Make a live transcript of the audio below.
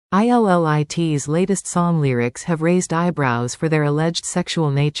ILLIT's latest song lyrics have raised eyebrows for their alleged sexual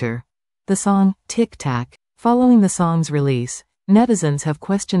nature. The song, Tic Tac. Following the song's release, netizens have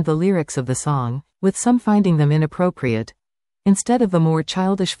questioned the lyrics of the song, with some finding them inappropriate. Instead of the more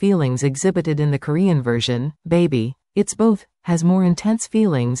childish feelings exhibited in the Korean version, Baby, It's Both, has more intense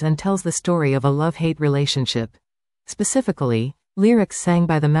feelings and tells the story of a love-hate relationship. Specifically, lyrics sang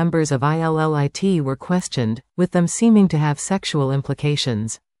by the members of ILLIT were questioned, with them seeming to have sexual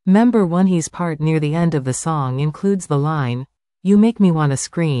implications. Member Wonhee's part near the end of the song includes the line, "You make me wanna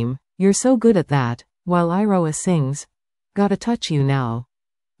scream, you're so good at that," while Iroha sings, "Gotta touch you now."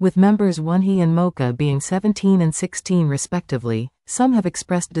 With members Wonhee and Mocha being 17 and 16 respectively, some have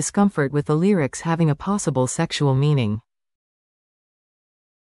expressed discomfort with the lyrics having a possible sexual meaning.